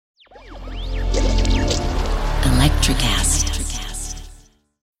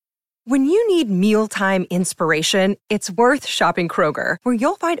When you need mealtime inspiration, it's worth shopping Kroger, where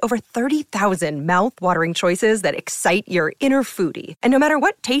you'll find over 30,000 mouth-watering choices that excite your inner foodie. And no matter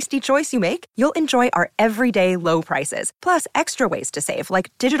what tasty choice you make, you'll enjoy our everyday low prices, plus extra ways to save,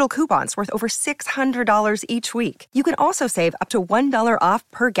 like digital coupons worth over $600 each week. You can also save up to $1 off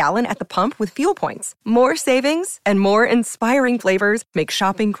per gallon at the pump with fuel points. More savings and more inspiring flavors make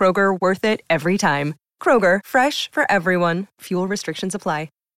shopping Kroger worth it every time. Kroger, fresh for everyone. Fuel restrictions apply.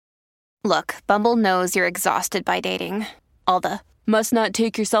 Look, Bumble knows you're exhausted by dating. All the, must not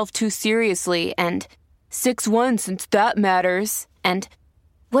take yourself too seriously, and 6'1" since that matters, and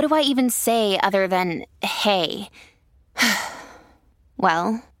what do I even say other than, hey?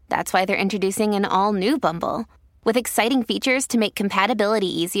 Well, that's why they're introducing an all-new Bumble, with exciting features to make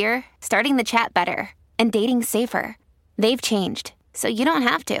compatibility easier, starting the chat better, and dating safer. They've changed, so you don't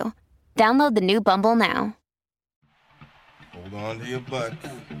have to. Download the new Bumble now. Hold on to your butt.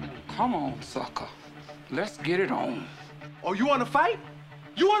 Come on, sucker. Let's get it on. Oh, you want to fight?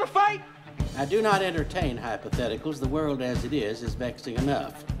 You want to fight? I do not entertain hypotheticals. The world as it is vexing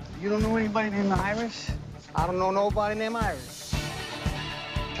enough. You don't know anybody named Iris? I don't know nobody named Iris.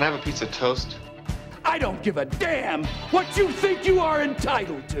 Can I have a piece of toast? I don't give a damn what you think you are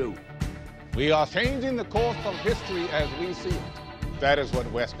entitled to. We are changing the course of history as we see it. That is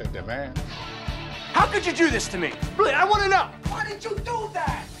what Western demands. How could you do this to me? Really, I want to know. Why did you do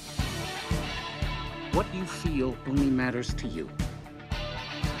that? What you feel only matters to you.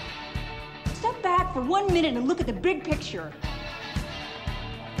 Step back for 1 minute and look at the big picture.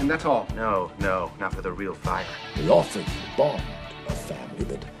 And that's all? No, not for the real fire. We offer you a bond, a family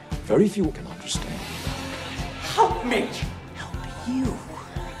that very few can understand. Help me! Help you.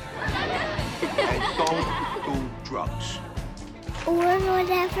 And don't do drugs. Or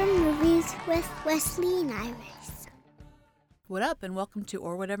Whatever Movies with Wesley and Iris. What up, and welcome to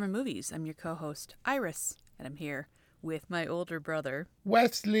Or Whatever Movies. I'm your co-host, Iris, and I'm here with my older brother,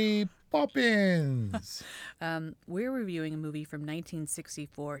 Wesley Poppins. We're reviewing a movie from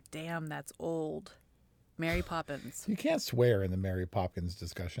 1964. Damn, that's old. Mary Poppins. You can't swear in the Mary Poppins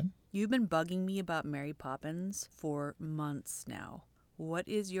discussion. You've been bugging me about Mary Poppins for months now. What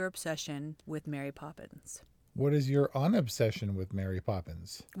is your obsession with Mary Poppins? What is your unobsession with Mary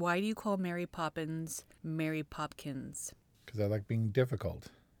Poppins? Why do you call Mary Poppins Mary Popkins? Because I like being difficult.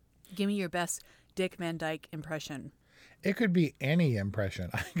 Give me your best Dick Van Dyke impression. It could be any impression.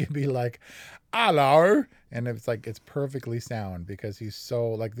 I could be like, hello. And it's like, it's perfectly sound because he's so,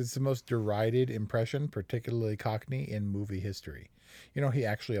 like, this is the most derided impression, particularly Cockney, in movie history. You know, he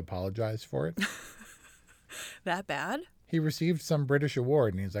actually apologized for it. That bad? He received some British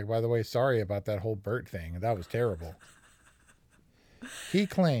award, and he's like, by the way, sorry about that whole Bert thing. That was terrible. He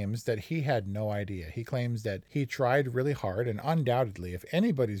claims that he had no idea. He claims that he tried really hard, and undoubtedly, if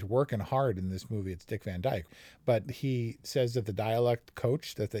anybody's working hard in this movie, it's Dick Van Dyke. But he says that the dialect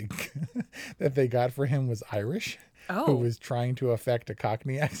coach that they that they got for him was Irish, who was trying to affect a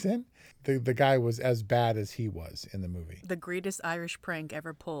Cockney accent. The guy was as bad as he was in the movie. The greatest Irish prank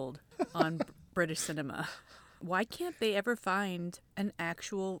ever pulled on British cinema. Why can't they ever find an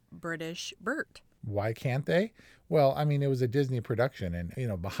actual British Bert? Why can't they? Well, I mean, it was a Disney production, and, you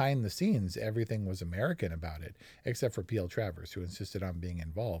know, behind the scenes, everything was American about it, except for P.L. Travers, who insisted on being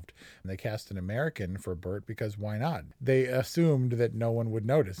involved. And they cast an American for Bert because why not? They assumed that no one would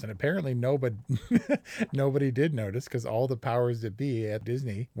notice, and apparently nobody did notice, because all the powers that be at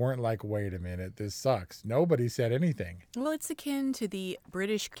Disney weren't like, wait a minute, this sucks. Nobody said anything. Well, it's akin to the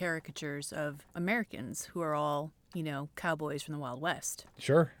British caricatures of Americans who are all, you know, cowboys from the Wild West.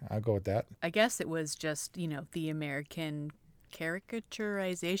 Sure, I'll go with that. I guess it was just, you know, the American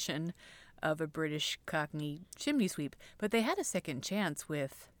caricaturization of a British Cockney chimney sweep. But they had a second chance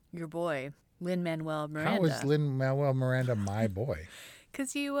with your boy, Lin-Manuel Miranda. How is Lin-Manuel Miranda my boy?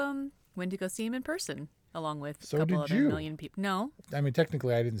 Because you went to go see him in person, along with So a couple did other you. million people. No. I mean,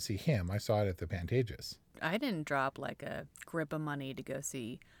 technically, I didn't see him. I saw it at the Pantages. I didn't drop like a grip of money to go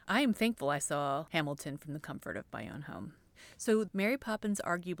see. I am thankful I saw Hamilton from the comfort of my own home. So Mary Poppins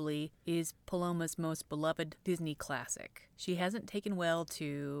arguably is Paloma's most beloved Disney classic. She hasn't taken well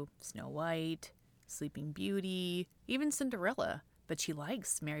to Snow White, Sleeping Beauty, even Cinderella, but she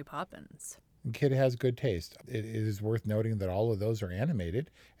likes Mary Poppins. The kid has good taste. It is worth noting that all of those are animated,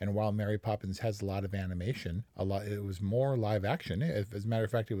 and while Mary Poppins has a lot of animation, it was more live action. As a matter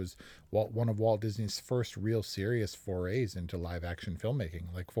of fact, it was one of Walt Disney's first real serious forays into live action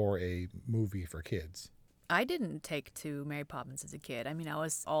filmmaking, like for a movie for kids. I didn't take to Mary Poppins as a kid. I mean, I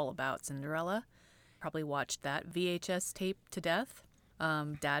was all about Cinderella. Probably watched that VHS tape to death.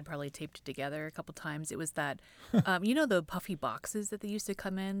 Dad probably taped it together a couple times. It was that, you know, the puffy boxes that they used to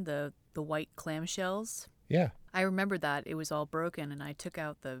come in, the white clamshells? Yeah. I remember that. It was all broken, and I took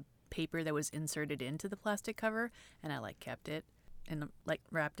out the paper that was inserted into the plastic cover, and I, like, kept it and, like,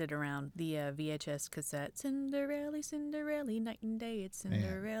 wrapped it around the VHS cassette. Cinderella, Cinderella, night and day, it's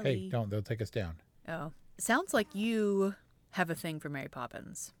Cinderella. Hey, don't. They'll take us down. Oh. Sounds like you have a thing for Mary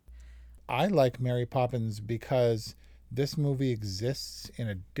Poppins. I like Mary Poppins because this movie exists in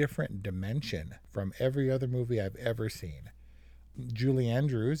a different dimension from every other movie I've ever seen. Julie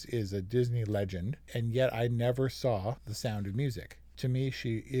Andrews is a Disney legend, and yet I never saw The Sound of Music. To me,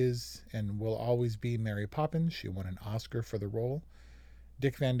 she is and will always be Mary Poppins. She won an Oscar for the role.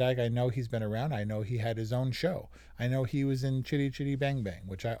 Dick Van Dyke, I know he's been around. I know he had his own show. I know he was in Chitty Chitty Bang Bang,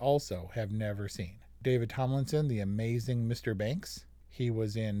 which I also have never seen. David Tomlinson, the amazing Mr. Banks. He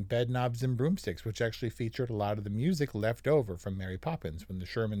was in Bedknobs and Broomsticks, which actually featured a lot of the music left over from Mary Poppins when the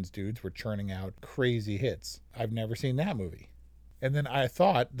Sherman's dudes were churning out crazy hits. I've never seen that movie. And then I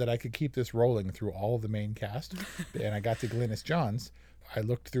thought that I could keep this rolling through all of the main cast, and I got to Glynis Johns. I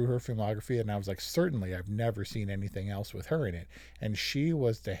looked through her filmography, and I was like, certainly I've never seen anything else with her in it. And she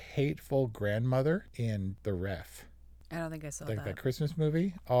was the hateful grandmother in The Ref. I don't think I saw that Christmas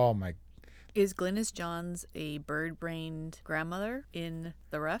movie. Oh, my. Is Glynis Johns a bird-brained grandmother in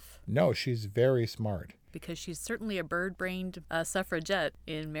The Ref? No, she's very smart. Because she's certainly a bird-brained suffragette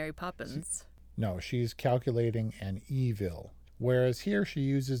in Mary Poppins. No, she's calculating and evil. Whereas here she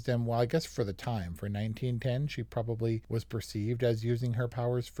uses them, well, I guess for the time. For 1910, she probably was perceived as using her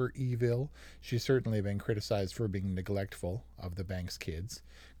powers for evil. She's certainly been criticized for being neglectful of the Banks kids.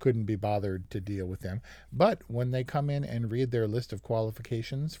 Couldn't be bothered to deal with them. But when they come in and read their list of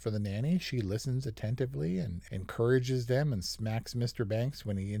qualifications for the nanny, she listens attentively and encourages them and smacks Mr. Banks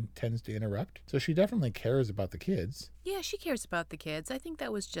when he intends to interrupt. So she definitely cares about the kids. Yeah, she cares about the kids. I think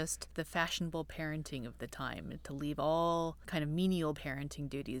that was just the fashionable parenting of the time, to leave all kind of menial parenting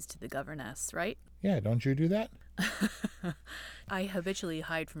duties to the governess, right? Yeah, don't you do that? I habitually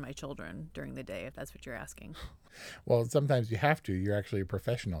hide from my children during the day, if that's what you're asking. Well, sometimes you have to. You're actually a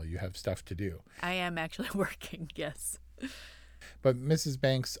professional. You have stuff to do. I am actually working, yes. But Mrs.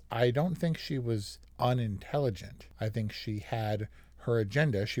 Banks, I don't think she was unintelligent. I think she had her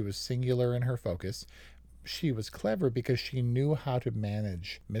agenda. She was singular in her focus. She was clever because she knew how to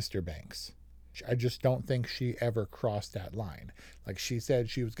manage Mr. Banks. I just don't think she ever crossed that line. Like, she said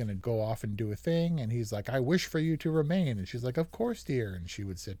she was going to go off and do a thing, and he's like, I wish for you to remain. And she's like, of course, dear. And she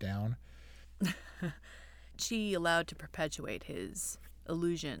would sit down. She allowed to perpetuate his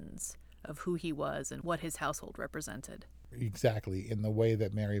illusions of who he was and what his household represented. Exactly, in the way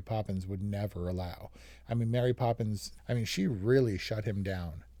that Mary Poppins would never allow. I mean, Mary Poppins, she really shut him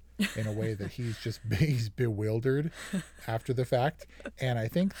down in a way that he's bewildered after the fact. And I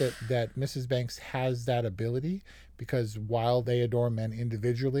think that Mrs. Banks has that ability because while they adore men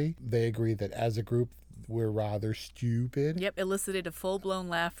individually, they agree that as a group, we're rather stupid. Yep, elicited a full-blown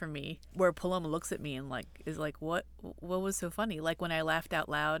laugh from me where Paloma looks at me and is like, what was so funny? Like when I laughed out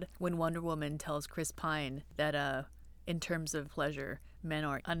loud when Wonder Woman tells Chris Pine that in terms of pleasure, men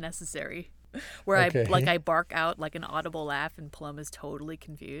are unnecessary. Where okay. I bark out like an audible laugh and Paloma's totally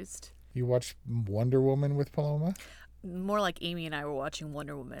confused. You watched Wonder Woman with Paloma? More like Amy and I were watching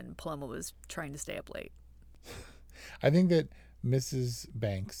Wonder Woman. Paloma was trying to stay up late. I think that Mrs.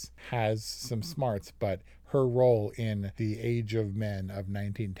 Banks has some smarts, but her role in The Age of Men of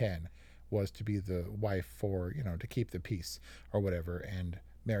 1910 was to be the wife for, to keep the peace or whatever. And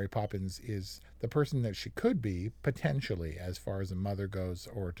Mary Poppins is the person that she could be, potentially, as far as a mother goes,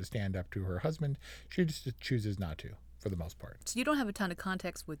 or to stand up to her husband. She just chooses not to, for the most part. So you don't have a ton of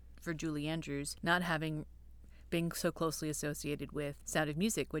context for Julie Andrews not having been so closely associated with Sound of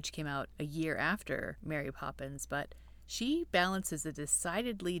Music, which came out a year after Mary Poppins, but she balances a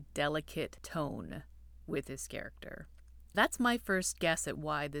decidedly delicate tone with this character. That's my first guess at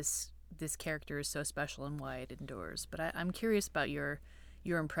why this character is so special and why it endures. But I'm curious about your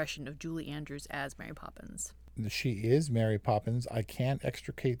impression of Julie Andrews as Mary Poppins. She is Mary Poppins. I can't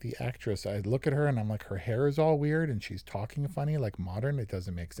extricate the actress. I look at her and I'm like, her hair is all weird and she's talking funny, like modern. It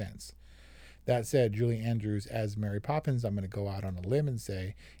doesn't make sense. That said, Julie Andrews as Mary Poppins, I'm going to go out on a limb and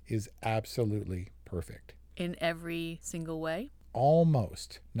say, is absolutely perfect. In every single way?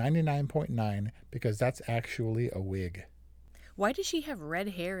 Almost. 99.9, because that's actually a wig. Why does she have red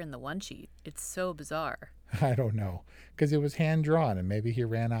hair in the one sheet? It's so bizarre. I don't know, because it was hand drawn, and maybe he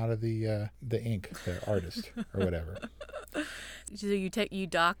ran out of the ink, the artist or whatever. So you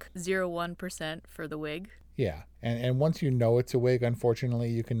dock 0.1% for the wig. Yeah, and once you know it's a wig, unfortunately,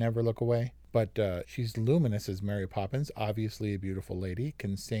 you can never look away. But she's luminous as Mary Poppins, obviously a beautiful lady,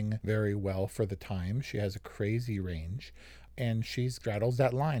 can sing very well for the time. She has a crazy range. And she straddles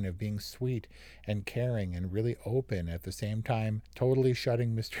that line of being sweet and caring and really open, at the same time totally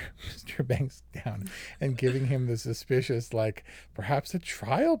shutting Mr. Banks down and giving him the suspicious, like, perhaps a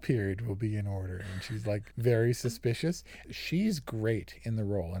trial period will be in order. And she's like very suspicious. She's great in the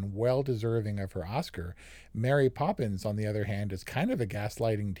role and well deserving of her Oscar. Mary Poppins, on the other hand, is kind of a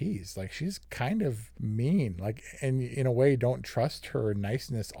gaslighting tease. Like, she's kind of mean, like, and in a way don't trust her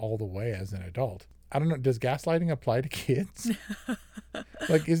niceness all the way as an adult. I don't know. Does gaslighting apply to kids?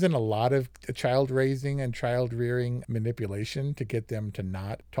 Like, isn't a lot of child raising and child rearing manipulation to get them to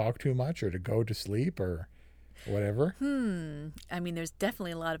not talk too much or to go to sleep or whatever? I mean, there's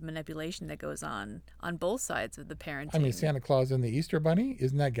definitely a lot of manipulation that goes on both sides of the parenting. I mean, Santa Claus and the Easter Bunny,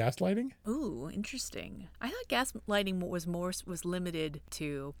 isn't that gaslighting? Ooh, interesting. I thought gaslighting was limited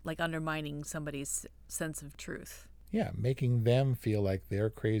to, like, undermining somebody's sense of truth. Yeah, making them feel like they're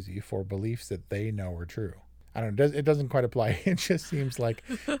crazy for beliefs that they know are true. I don't know, it doesn't quite apply. It just seems like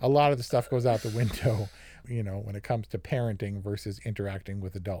a lot of the stuff goes out the window, when it comes to parenting versus interacting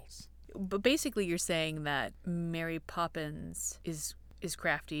with adults. But basically you're saying that Mary Poppins is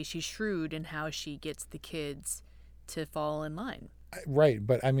crafty. She's shrewd in how she gets the kids to fall in line. Right,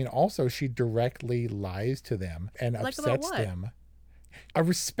 but I mean, also she directly lies to them and upsets them. A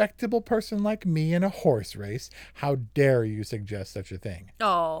respectable person like me in a horse race, how dare you suggest such a thing?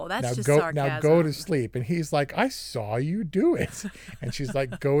 Oh, that's just sarcasm. Now go to sleep. And he's like, I saw you do it. And she's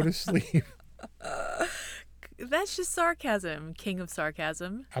like, go to sleep. That's just sarcasm, king of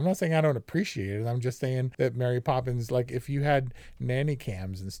sarcasm. I'm not saying I don't appreciate it. I'm just saying that Mary Poppins, like, if you had nanny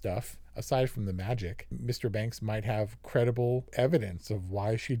cams and stuff, aside from the magic, Mr. Banks might have credible evidence of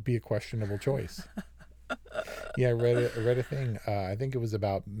why she'd be a questionable choice. Yeah, I read a thing. I think it was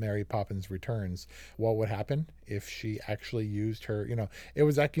about Mary Poppins Returns. What would happen if she actually used her, it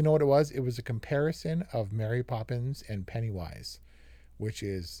was like, what it was? It was a comparison of Mary Poppins and Pennywise, which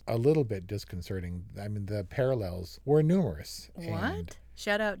is a little bit disconcerting. I mean, the parallels were numerous. What?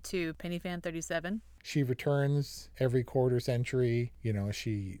 Shout out to PennyFan37. She returns every quarter century.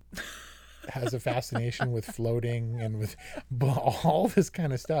 She has a fascination with floating and with all this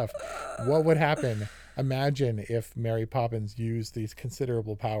kind of stuff. What would happen? Imagine if Mary Poppins used these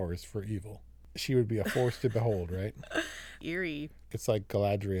considerable powers for evil. She would be a force to behold, right? Eerie. It's like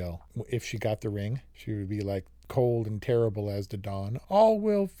Galadriel. If she got the ring, she would be like cold and terrible as the dawn. All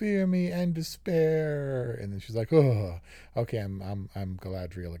will fear me and despair. And then she's like, oh, okay, I'm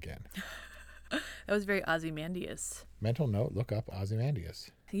Galadriel again. That was very Ozymandias. Mental note, look up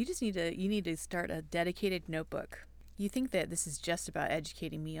Ozymandias. You need to start a dedicated notebook. You think that this is just about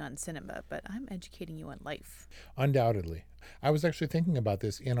educating me on cinema, but I'm educating you on life. Undoubtedly. I was actually thinking about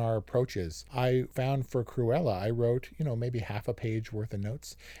this in our approaches. I found for Cruella, I wrote, maybe half a page worth of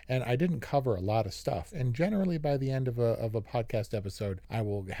notes, and I didn't cover a lot of stuff. And generally by the end of a podcast episode, I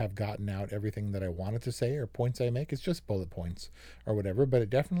will have gotten out everything that I wanted to say or points I make. It's just bullet points or whatever, but it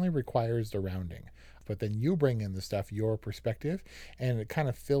definitely requires the rounding. But then you bring in the stuff, your perspective, and it kind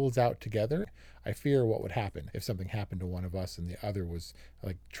of fills out together. I fear what would happen if something happened to one of us and the other was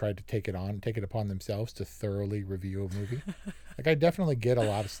like tried to take it upon themselves to thoroughly review a movie. Like, I definitely get a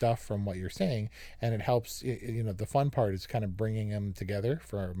lot of stuff from what you're saying, and it helps. The fun part is kind of bringing them together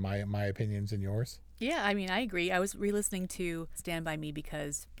for my opinions and yours. Yeah, I mean, I agree. I was re-listening to Stand By Me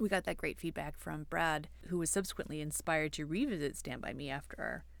because we got that great feedback from Brad, who was subsequently inspired to revisit Stand By Me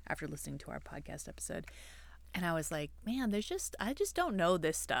after listening to our podcast episode. And I was like, man, I just don't know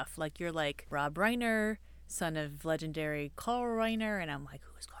this stuff. Like, you're like Rob Reiner, son of legendary Carl Reiner. And I'm like,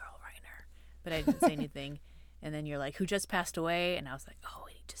 who is Carl Reiner? But I didn't say anything. And then you're like, who just passed away? And I was like, oh,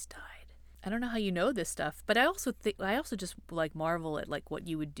 he just died. I don't know how you know this stuff, but I also just like marvel at like what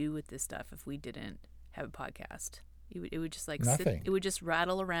you would do with this stuff if we didn't have a podcast. It would just like nothing. It would just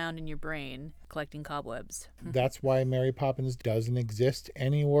rattle around in your brain collecting cobwebs. That's why Mary Poppins doesn't exist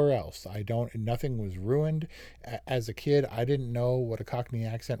anywhere else. Nothing was ruined. As a kid, I didn't know what a Cockney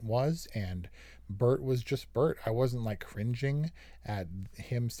accent was, and Bert was just Bert. I wasn't like cringing at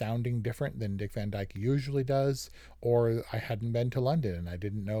him sounding different than Dick Van Dyke usually does, or I hadn't been to London and I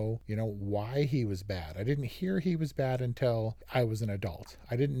didn't know, why he was bad. I didn't hear he was bad until I was an adult.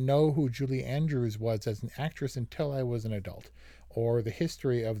 I didn't know who Julie Andrews was as an actress until I was an adult, or the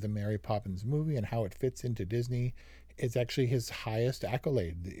history of the Mary Poppins movie and how it fits into Disney. It's actually his highest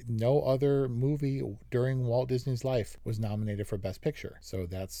accolade. No other movie during Walt Disney's life was nominated for Best Picture, so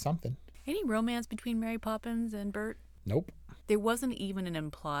that's something. Any romance between Mary Poppins and Bert? Nope. There wasn't even an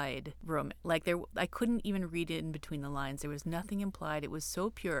implied romance. Like, I couldn't even read it in between the lines. There was nothing implied. It was so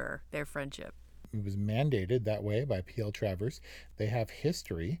pure, their friendship. It was mandated that way by P.L. Travers. They have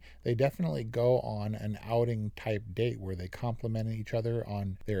history. They definitely go on an outing type date where they compliment each other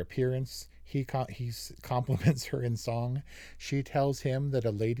on their appearance. He compliments her in song. She tells him that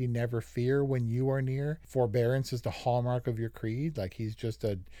a lady never fear when you are near. Forbearance is the hallmark of your creed. Like, he's just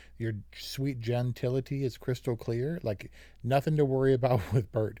your sweet gentility is crystal clear. Like, nothing to worry about with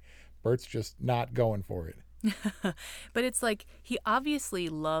Bert. Bert's just not going for it. But it's like, he obviously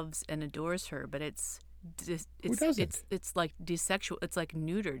loves and adores her, but it's like desexual. It's like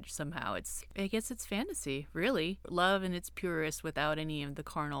neutered somehow. I guess it's fantasy, really. Love in its purest without any of the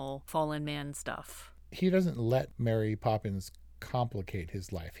carnal fallen man stuff. He doesn't let Mary Poppins complicate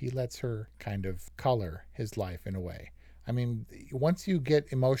his life. He lets her kind of color his life in a way. I mean, once you get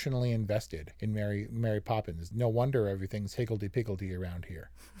emotionally invested in Mary Poppins, no wonder everything's higgledy-piggledy around here.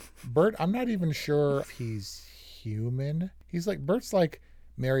 Bert, I'm not even sure if he's human. Bert's like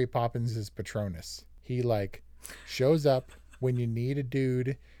Mary Poppins' Patronus. He like shows up when you need a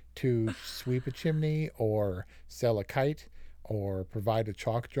dude to sweep a chimney or sell a kite or provide a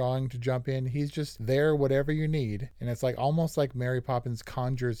chalk drawing to jump in. He's just there, whatever you need. And it's like almost like Mary Poppins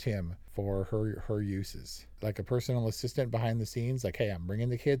conjures him for her uses. Like a personal assistant behind the scenes, like, hey, I'm bringing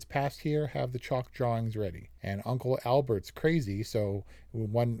the kids past here, have the chalk drawings ready. And Uncle Albert's crazy, so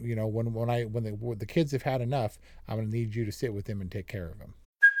when the kids have had enough, I'm going to need you to sit with him and take care of him.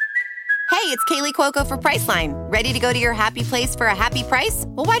 Hey, it's Kaylee Cuoco for Priceline. Ready to go to your happy place for a happy price?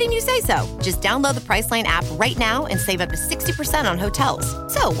 Well, why didn't you say so? Just download the Priceline app right now and save up to 60% on hotels.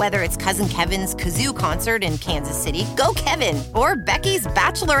 So whether it's Cousin Kevin's Kazoo Concert in Kansas City, go Kevin, or Becky's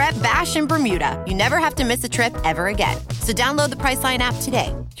Bachelorette Bash in Bermuda, you never have to miss a trip ever again. So download the Priceline app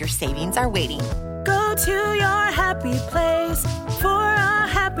today. Your savings are waiting. Go to your happy place for a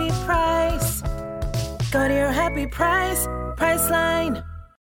happy price. Go to your happy price, Priceline.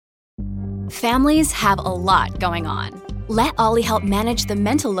 Families have a lot going on. Let Ollie help manage the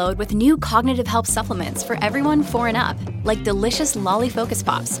mental load with new cognitive help supplements for everyone 4 and up, like delicious Lolly Focus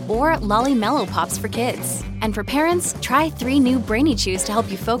Pops or Lolly Mellow Pops for kids. And for parents, try 3 new Brainy Chews to help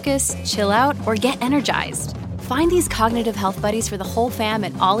you focus, chill out, or get energized. Find these cognitive health buddies for the whole fam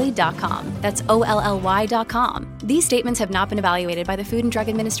at ollie.com. That's OLLY.com. These statements have not been evaluated by the Food and Drug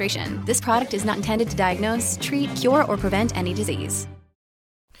Administration. This product is not intended to diagnose, treat, cure, or prevent any disease.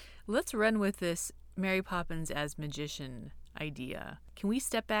 Let's run with this Mary Poppins as magician idea. Can we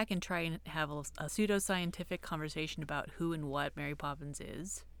step back and try and have a pseudoscientific conversation about who and what Mary Poppins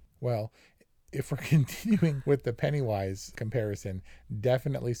is? Well, if we're continuing with the Pennywise comparison,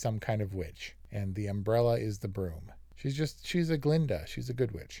 definitely some kind of witch. And the umbrella is the broom. She's a Glinda. She's a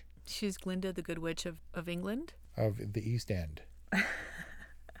good witch. She's Glinda, the good witch of England? Of the East End.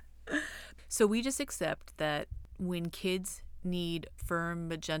 So we just accept that when kids need firm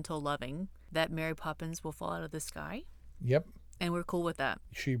but gentle loving, that Mary Poppins will fall out of the sky? Yep. And we're cool with that.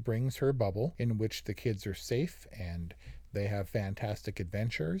 She brings her bubble in which the kids are safe and they have fantastic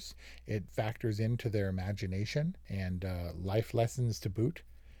adventures. It factors into their imagination and life lessons to boot.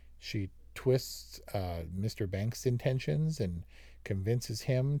 She twists Mr. Banks' intentions and convinces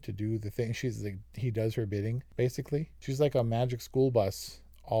him to do the thing. He does her bidding, basically. She's like a magic school bus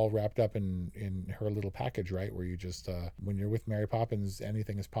all wrapped up in her little package, right? Where you just, when you're with Mary Poppins,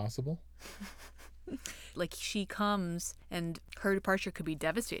 anything is possible. Like, she comes and her departure could be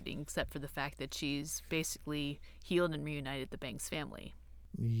devastating, except for the fact that she's basically healed and reunited the Banks family.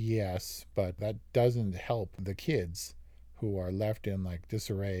 Yes, but that doesn't help the kids who are left in like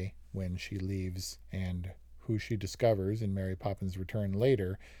disarray when she leaves, and who she discovers in Mary Poppins' return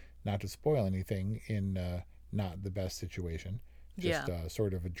later, not to spoil anything, in not the best situation. Just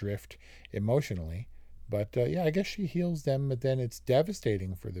sort of adrift emotionally. But I guess she heals them, but then it's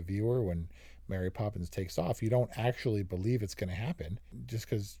devastating for the viewer when Mary Poppins takes off. You don't actually believe it's going to happen, just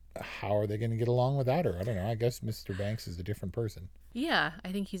because how are they going to get along without her? I don't know. I guess Mr. Banks is a different person. Yeah,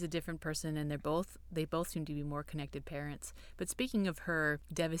 I think he's a different person, and they both seem to be more connected parents. But speaking of her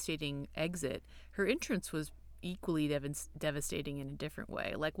devastating exit, her entrance was equally devastating in a different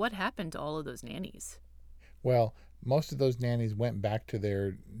way. Like, what happened to all of those nannies? Well, most of those nannies went back to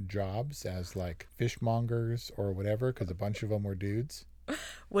their jobs as like fishmongers or whatever, because a bunch of them were dudes.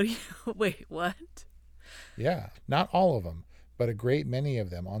 Wait, what? Yeah, not all of them, but a great many of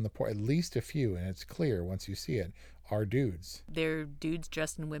them on the at least a few, and it's clear once you see it, are dudes. They're dudes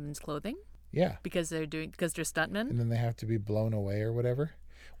dressed in women's clothing? Yeah. Because they're stuntmen? And then they have to be blown away or whatever.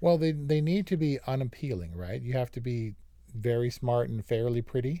 Well, they need to be unappealing, right? You have to be very smart and fairly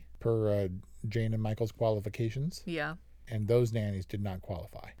pretty per Jane and Michael's qualifications. Yeah. and those nannies did not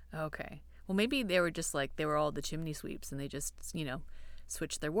qualify. Okay. Well, maybe they were just like, they were all the chimney sweeps and they just,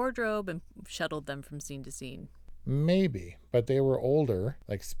 switched their wardrobe and shuttled them from scene to scene. Maybe, but they were older,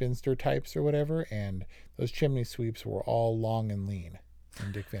 like spinster types or whatever, and those chimney sweeps were all long and lean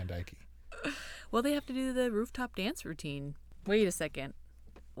in Dick Van Dyke. Well, they have to do the rooftop dance routine. Wait a second.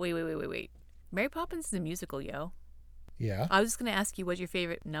 Wait. Mary Poppins is a musical, yo. Yeah. I was just going to ask you what's your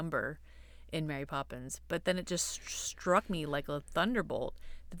favorite number in Mary Poppins, but then it just struck me like a thunderbolt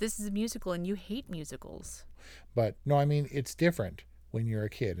that this is a musical and you hate musicals. But no, I mean, it's different when you're a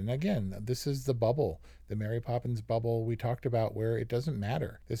kid. And again, this is the bubble, the Mary Poppins bubble we talked about, where it doesn't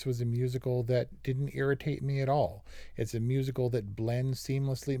matter. This was a musical that didn't irritate me at all. It's a musical that blends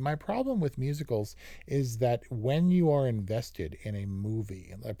seamlessly. My problem with musicals is that when you are invested in a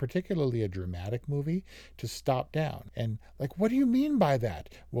movie, particularly a dramatic movie, to stop down and like, what do you mean by that?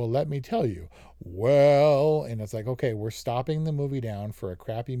 Well, let me tell you. Well, and it's like, okay, we're stopping the movie down for a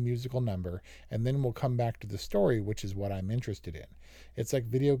crappy musical number, and then we'll come back to the story, which is what I'm interested in. It's like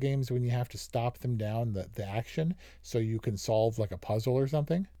video games when you have to stop them down, the action, so you can solve like a puzzle or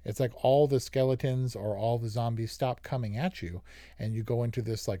something. It's like all the skeletons or all the zombies stop coming at you, and you go into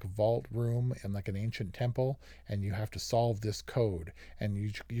this like vault room in like an ancient temple, and you have to solve this code, and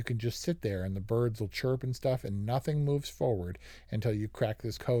you can just sit there and the birds will chirp and stuff, and nothing moves forward until you crack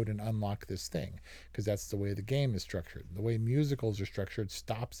this code and unlock this thing, because that's the way the game is structured. The way musicals are structured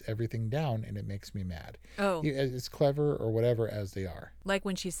stops everything down, and it makes me mad. Oh. As clever or whatever as they are. Like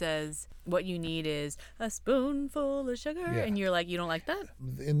when she says, what you need is a spoonful of sugar, and you're like, you don't like that?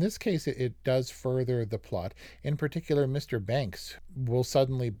 In this case, it does further the plot. In particular, Mr. Banks will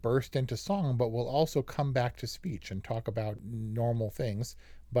suddenly burst into song, but will also come back to speech and talk about normal things.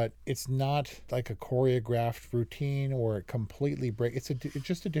 But it's not like a choreographed routine or it completely breaks. It's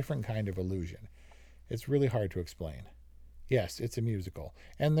just a different kind of illusion. It's really hard to explain. Yes, it's a musical.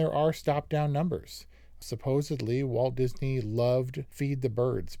 And there are stop-down numbers. Supposedly, Walt Disney loved Feed the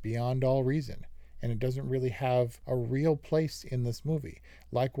Birds beyond all reason, and it doesn't really have a real place in this movie.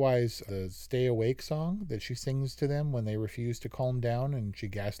 Likewise, the Stay Awake song that she sings to them when they refuse to calm down and she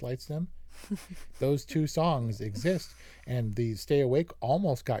gaslights them, those two songs exist, and the Stay Awake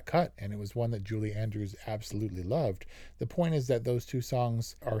almost got cut, and it was one that Julie Andrews absolutely loved. The point is that those two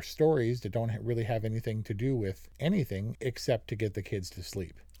songs are stories that don't really have anything to do with anything except to get the kids to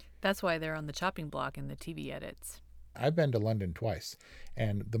sleep. That's why they're on the chopping block in the TV edits. I've been to London twice,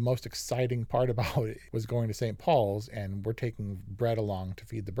 and the most exciting part about it was going to St. Paul's, and we're taking Brett along to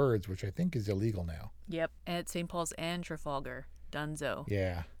Feed the Birds, which I think is illegal now. Yep, at St. Paul's and Trafalgar. Dunzo.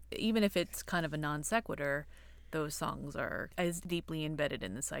 Yeah. Even if it's kind of a non sequitur, those songs are as deeply embedded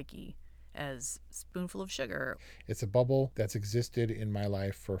in the psyche as Spoonful of Sugar. It's a bubble that's existed in my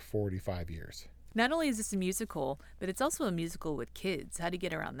life for 45 years. Not only is this a musical, but it's also a musical with kids. How do you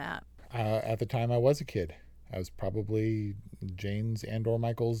get around that? At the time I was a kid. I was probably Jane's and or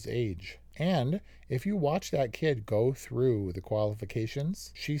Michael's age. And if you watch that kid go through the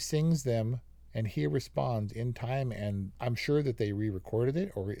qualifications, she sings them and he responds in time, and I'm sure that they re-recorded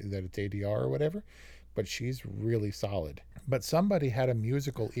it or that it's ADR or whatever, but she's really solid. But somebody had a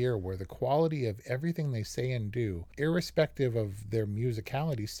musical ear where the quality of everything they say and do, irrespective of their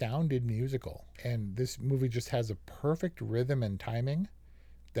musicality, sounded musical. And this movie just has a perfect rhythm and timing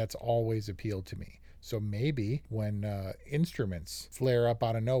that's always appealed to me. So maybe when instruments flare up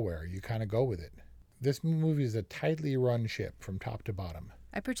out of nowhere, you kind of go with it. This movie is a tightly run ship from top to bottom.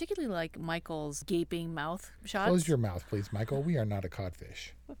 I particularly like Michael's gaping mouth shots. Close your mouth, please, Michael. We are not a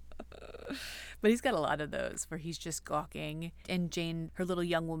codfish. But he's got a lot of those where he's just gawking. And Jane, her little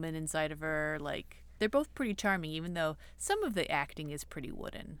young woman inside of her, like, they're both pretty charming, even though some of the acting is pretty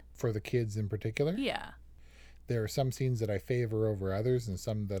wooden. For the kids in particular? Yeah. There are some scenes that I favor over others and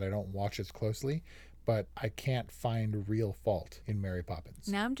some that I don't watch as closely, but I can't find real fault in Mary Poppins.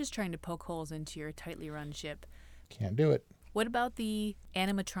 Now I'm just trying to poke holes into your tightly run ship. Can't do it. What about the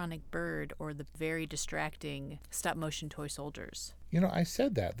animatronic bird or the very distracting stop-motion toy soldiers? You know, I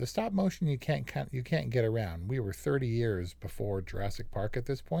said that. The stop motion you can't get around. We were 30 years before Jurassic Park at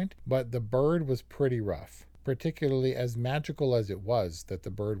this point, but the bird was pretty rough, particularly as magical as it was that the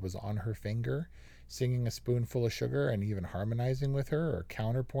bird was on her finger, singing a spoonful of sugar and even harmonizing with her or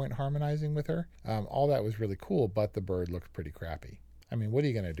counterpoint harmonizing with her. All that was really cool, but the bird looked pretty crappy. I mean, what are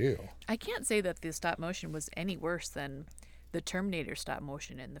you going to do? I can't say that the stop motion was any worse than the Terminator stop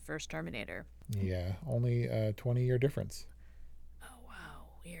motion in the first Terminator. Yeah, only a 20-year difference. Oh, wow.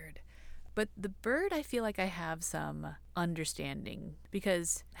 Weird. But the bird, I feel like I have some understanding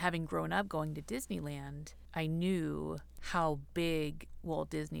because having grown up going to Disneyland, I knew how big Walt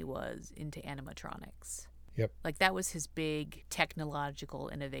Disney was into animatronics. Yep. Like, that was his big technological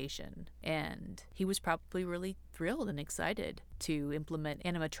innovation. And he was probably really thrilled and excited to implement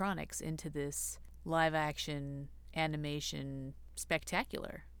animatronics into this live-action animation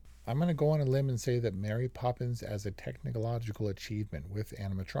spectacular. I'm going to go on a limb and say that Mary Poppins as a technological achievement with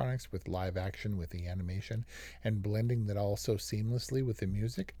animatronics, with live action, with the animation, and blending that all so seamlessly with the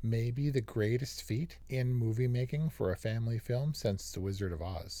music may be the greatest feat in movie making for a family film since The Wizard of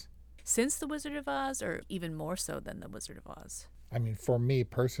Oz. Since The Wizard of Oz, or even more so than The Wizard of Oz? I mean, for me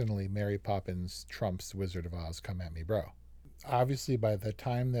personally, Mary Poppins trumps Wizard of Oz. Come at me, bro. Obviously, by the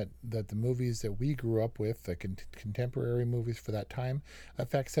time that the movies that we grew up with, the contemporary movies for that time,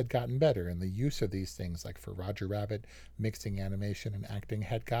 effects had gotten better, and the use of these things, like for Roger Rabbit, mixing animation and acting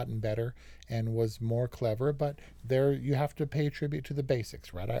had gotten better and was more clever. But there, you have to pay tribute to the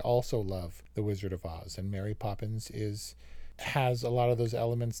basics, right? I also love The Wizard of Oz, and Mary Poppins has a lot of those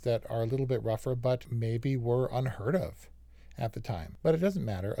elements that are a little bit rougher, but maybe were unheard of at the time. But it doesn't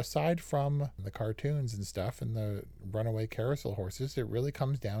matter. Aside from the cartoons and stuff and the runaway carousel horses, it really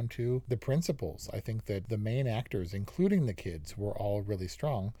comes down to the principles. I think that the main actors, including the kids, were all really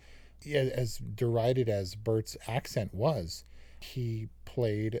strong. As derided as Bert's accent was, he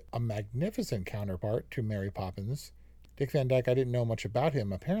played a magnificent counterpart to Mary Poppins. Dick Van Dyke, I didn't know much about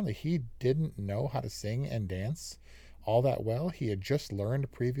him. Apparently he didn't know how to sing and dance all that well. He had just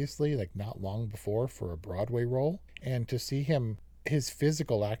learned previously, like not long before, for a Broadway role. And to see him, his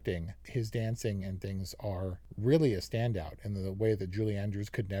physical acting, his dancing and things are really a standout in the way that Julie Andrews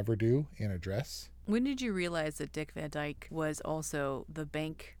could never do in a dress. When did you realize that Dick Van Dyke was also the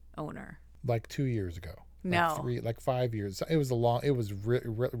bank owner? Like 2 years ago. No. Like 5 years. It was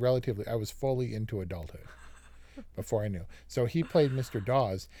relatively, I was fully into adulthood before I knew. So he played Mr.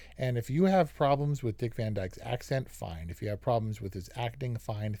 Dawes, and if you have problems with Dick Van Dyke's accent, fine. If you have problems with his acting,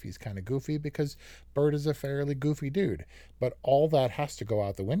 fine. If he's kind of goofy, because Bert is a fairly goofy dude. But all that has to go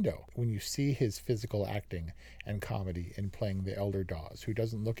out the window when you see his physical acting and comedy in playing the elder Dawes, who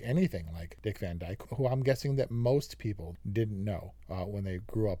doesn't look anything like Dick Van Dyke, who I'm guessing that most people didn't know when they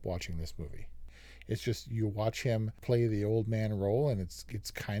grew up watching this movie. It's just, you watch him play the old man role, and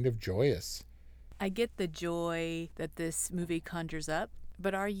it's kind of joyous. I get the joy that this movie conjures up,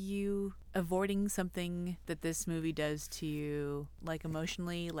 but are you avoiding something that this movie does to you, like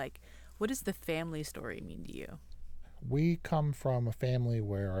emotionally? Like, what does the family story mean to you? We come from a family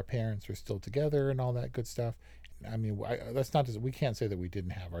where our parents are still together and all that good stuff. I mean, that's not we can't say that we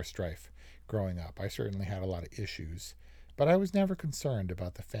didn't have our strife growing up. I certainly had a lot of issues, but I was never concerned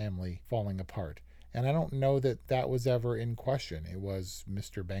about the family falling apart. And I don't know that that was ever in question. It was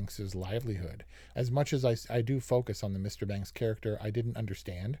Mr. Banks's livelihood. As much as I do focus on the Mr. Banks character, I didn't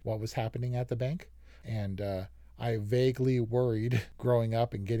understand what was happening at the bank. And I vaguely worried growing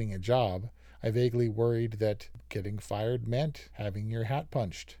up and getting a job. I vaguely worried that getting fired meant having your hat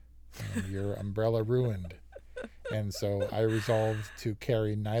punched and your umbrella ruined. And so I resolved to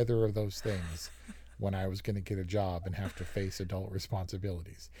carry neither of those things when I was going to get a job and have to face adult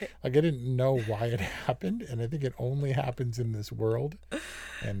responsibilities. Like, I didn't know why it happened, and I think it only happens in this world.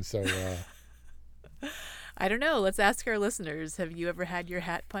 And so I don't know. Let's ask our listeners. Have you ever had your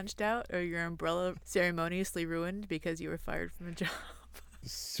hat punched out or your umbrella ceremoniously ruined because you were fired from a job?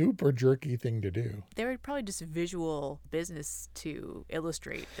 Super jerky thing to do. They were probably just visual business to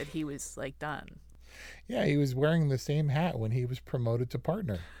illustrate that he was, like, done. Yeah, he was wearing the same hat when he was promoted to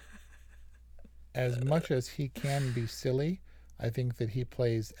partner. As much as he can be silly, I think that he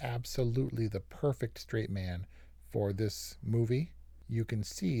plays absolutely the perfect straight man for this movie. You can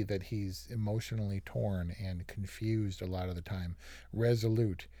see that he's emotionally torn and confused a lot of the time,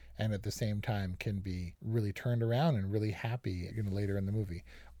 resolute, and at the same time can be really turned around and really happy later in the movie.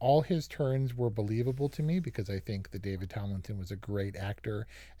 All his turns were believable to me because I think that David Tomlinson was a great actor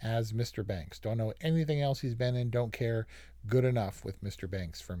as Mr. Banks. Don't know anything else he's been in, don't care. Good enough with Mr.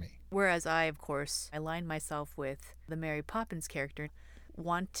 Banks for me. Whereas I, of course, align myself with the Mary Poppins character,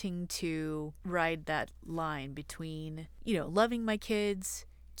 wanting to ride that line between, loving my kids,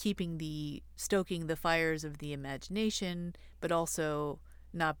 stoking the fires of the imagination, but also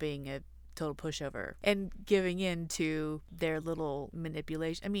not being a total pushover and giving in to their little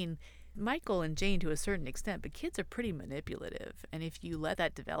manipulation. I mean, Michael and Jane to a certain extent, but kids are pretty manipulative. And if you let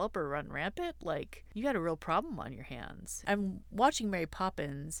that develop or run rampant, you got a real problem on your hands. I'm watching Mary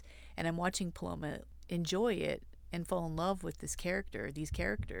Poppins and I'm watching Paloma enjoy it and fall in love with these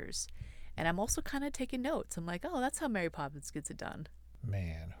characters. And I'm also kind of taking notes. I'm like, oh, that's how Mary Poppins gets it done.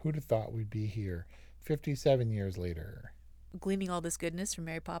 Man, who'd have thought we'd be here 57 years later? Gleaning all this goodness from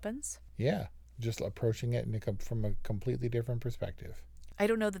Mary Poppins? Yeah, just approaching it from a completely different perspective. I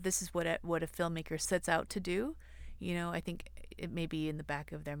don't know that this is what a filmmaker sets out to do. I think it may be in the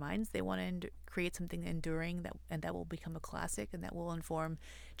back of their minds. They want to create something enduring that will become a classic and that will inform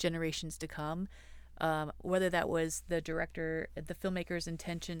generations to come. Whether that was the filmmaker's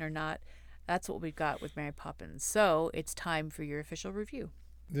intention or not, that's what we've got with Mary Poppins. So it's time for your official review.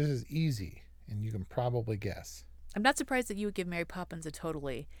 This is easy, and you can probably guess. I'm not surprised that you would give Mary Poppins a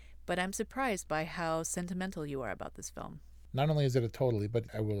totally, but I'm surprised by how sentimental you are about this film. Not only is it a totally, but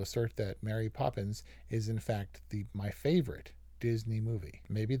I will assert that Mary Poppins is in fact my favorite Disney movie.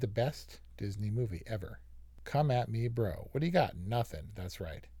 Maybe the best Disney movie ever. Come at me, bro. What do you got? Nothing. That's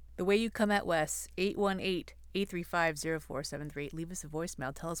right. The way you come at Wes, 818-835-0473. Leave us a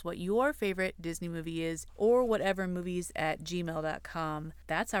voicemail. Tell us what your favorite Disney movie is, or whatevermovies@gmail.com.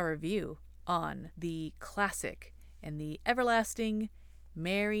 That's our review on the classic and the everlasting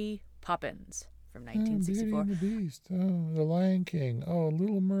Mary Poppins from 1964. Beauty and the Beast. Oh, The Lion King. Oh,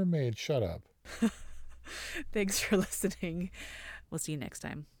 Little Mermaid. Shut up. Thanks for listening. We'll see you next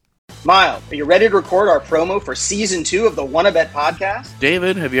time. Miles, are you ready to record our promo for Season 2 of the Wanna Bet podcast?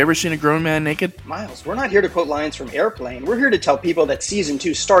 David, have you ever seen a grown man naked? Miles, we're not here to quote lines from Airplane. We're here to tell people that Season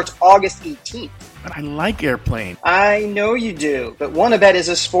 2 starts August 18th. But I like Airplane. I know you do, but Wanna Bet is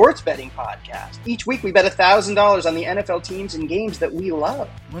a sports betting podcast. Each week we bet $1,000 on the NFL teams and games that we love.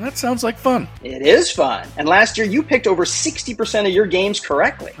 Well, that sounds like fun. It is fun. And last year you picked over 60% of your games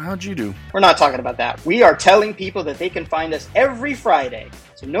correctly. How'd you do? We're not talking about that. We are telling people that they can find us every Friday.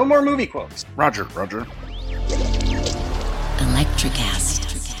 So no more movie quotes. Roger. Electricast.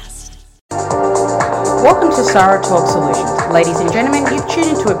 Welcome to Sarah Talk Solutions. Ladies and gentlemen, you've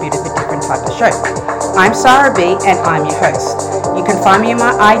tuned into a bit of a different type of show. I'm Sarah B and I'm your host. You can find me on my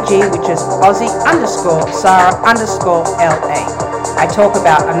IG, which is Aussie_Sarah_LA. I talk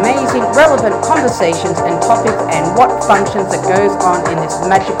about amazing, relevant conversations and topics and what functions that goes on in this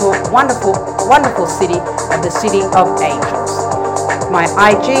magical, wonderful, wonderful city of the City of Angels. My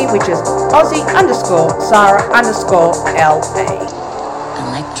IG, which is Aussie_Sarah_LA.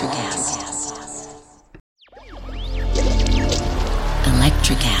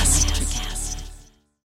 Electricast.